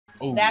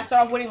Ooh. Did I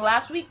start off winning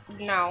last week?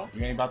 No.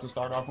 You ain't about to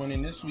start off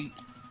winning this week.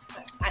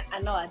 I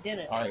know I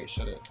didn't. All right,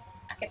 shut up.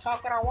 I can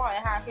talk what I want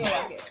and how I feel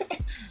like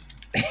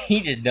it. He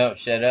just don't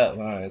shut up.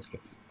 Huh? Let's go.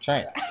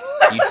 Trent,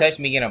 you touch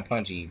me again, I'm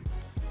punching you.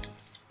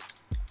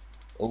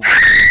 Oh.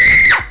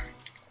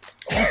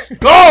 Let's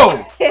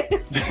go!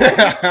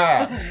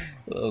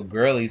 Little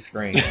girly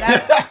scream.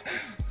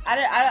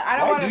 I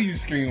don't want to. Why do you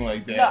scream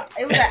like that? No,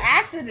 it was an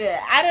accident.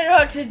 I didn't know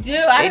what to do.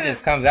 It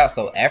just comes out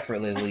so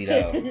effortlessly,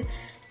 though.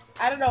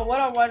 I don't know what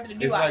I wanted to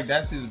do. It's like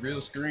that's his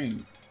real scream.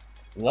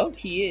 Low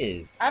key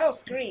is. I don't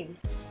scream.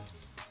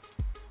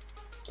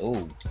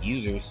 Oh,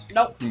 users.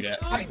 Nope. Give me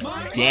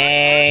that.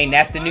 Dang,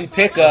 that's the new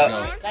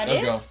pickup. That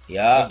Let's go.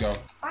 Yeah. Let's go.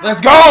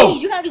 Let's go!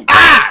 You gotta do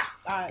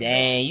Ah!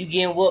 Dang, you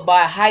getting whooped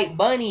by a hype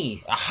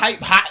bunny. A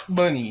hype hot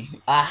bunny.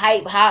 A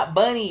hype hot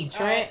bunny,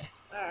 Trent.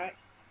 Alright.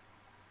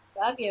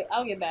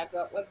 I'll get back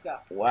up. Let's go.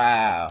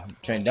 Wow.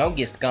 Trent, don't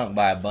get skunked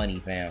by a bunny,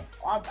 fam.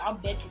 I'll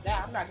bet you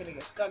that. I'm not gonna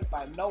get skunked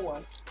by no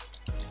one.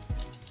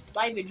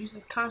 Not even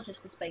Jesus conscious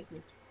can spank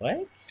me.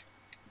 What?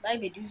 Not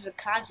even Jesus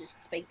conscious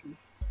can spank me.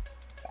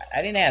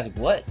 I didn't ask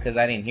what, because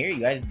I didn't hear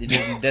you.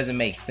 It doesn't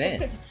make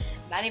sense.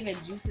 Not even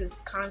Jesus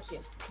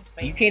conscious can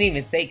spank me. You can't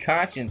even say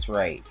conscience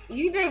right.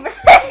 You didn't even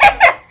say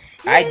it.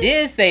 I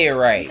did say it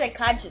right. You said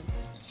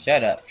conscience.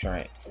 Shut up,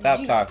 Trent. Stop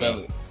Jesus.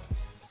 talking.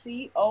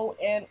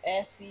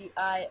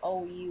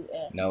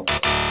 CONSCIOUS. Nope.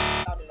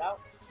 Shout it out.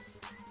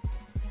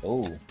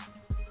 Oh.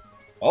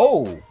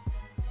 Oh.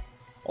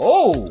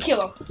 Oh.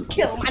 Kill him.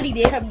 Kill him. I need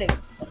to hit him, nigga.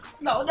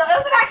 No, it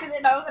was an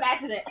accident. No, it was an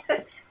accident.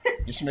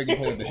 You should make a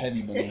play with the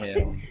heavy bunny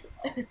head.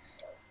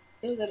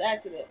 It was an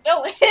accident.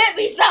 Don't hit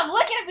me. Stop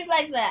looking at me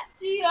like that.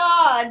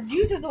 Dion,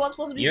 Juice is the one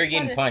supposed to be. You're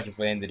getting punched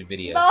before the end of the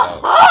video. No.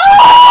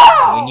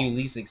 So when you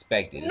least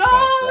expect it, it's No,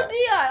 gonna suck.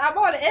 Dion, I'm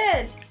on the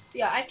edge.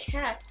 Dion, I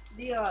can't.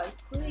 Dion,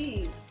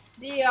 please.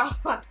 Dion,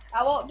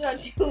 I won't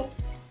touch you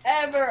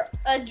ever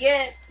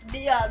again.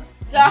 Dion,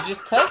 stop. You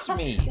just touched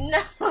me.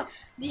 No,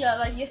 Dion,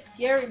 like you're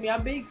scaring me.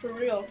 I'm being for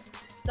real.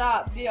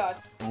 Stop, Dion.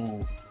 Ooh.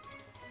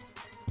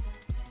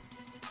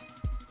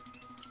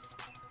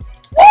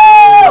 Woo!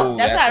 Ooh,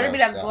 That's not Ruby,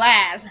 that's sucks.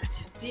 glass.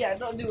 Dion,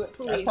 don't do it,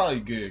 please. That's probably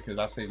good because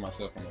I saved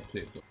myself from a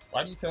pit. But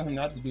why do you tell him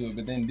not to do it,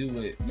 but then do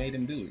what made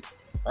him do it?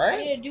 I Right?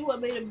 didn't do what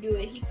made him do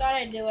it. He thought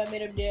I did what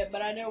made him do it,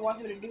 but I didn't want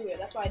him to do it.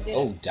 That's why I did it.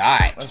 Oh,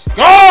 die. Let's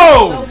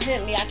go! Don't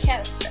hit me. I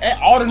can't.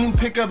 All the new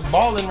pickups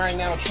balling right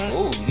now, Trent.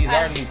 Ooh, these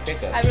are new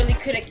pickups. I really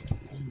couldn't.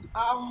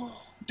 Oh.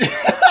 You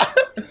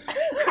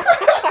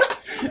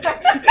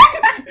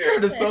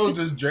heard the soul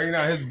just drain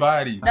out his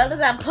body. Now that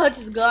that punch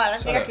is gone, I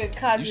think I Shut could up. You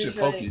concentrate. should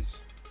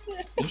focus.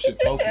 You should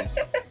focus.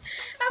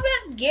 I'm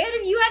not scared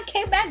of you. I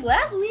came back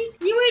last week.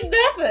 You ain't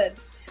nothing.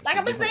 Like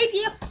I'm gonna say to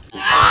you.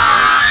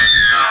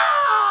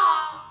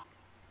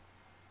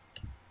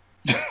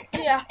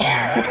 Yeah.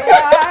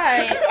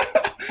 Right.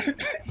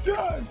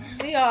 God.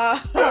 Yeah.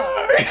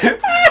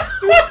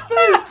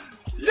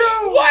 Yo,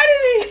 Why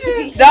did he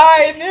just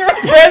die and then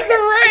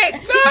resurrect?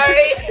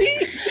 he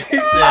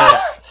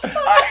said,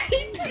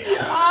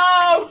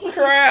 Oh,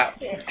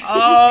 crap.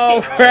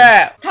 Oh,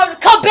 crap. Time to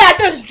come back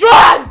this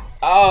drive.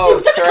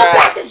 Oh, Time to come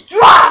back crap. this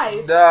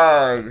drive.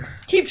 Dog.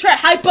 Team Trent,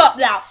 hype up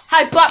now.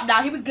 Hype up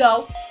now. Here we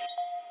go.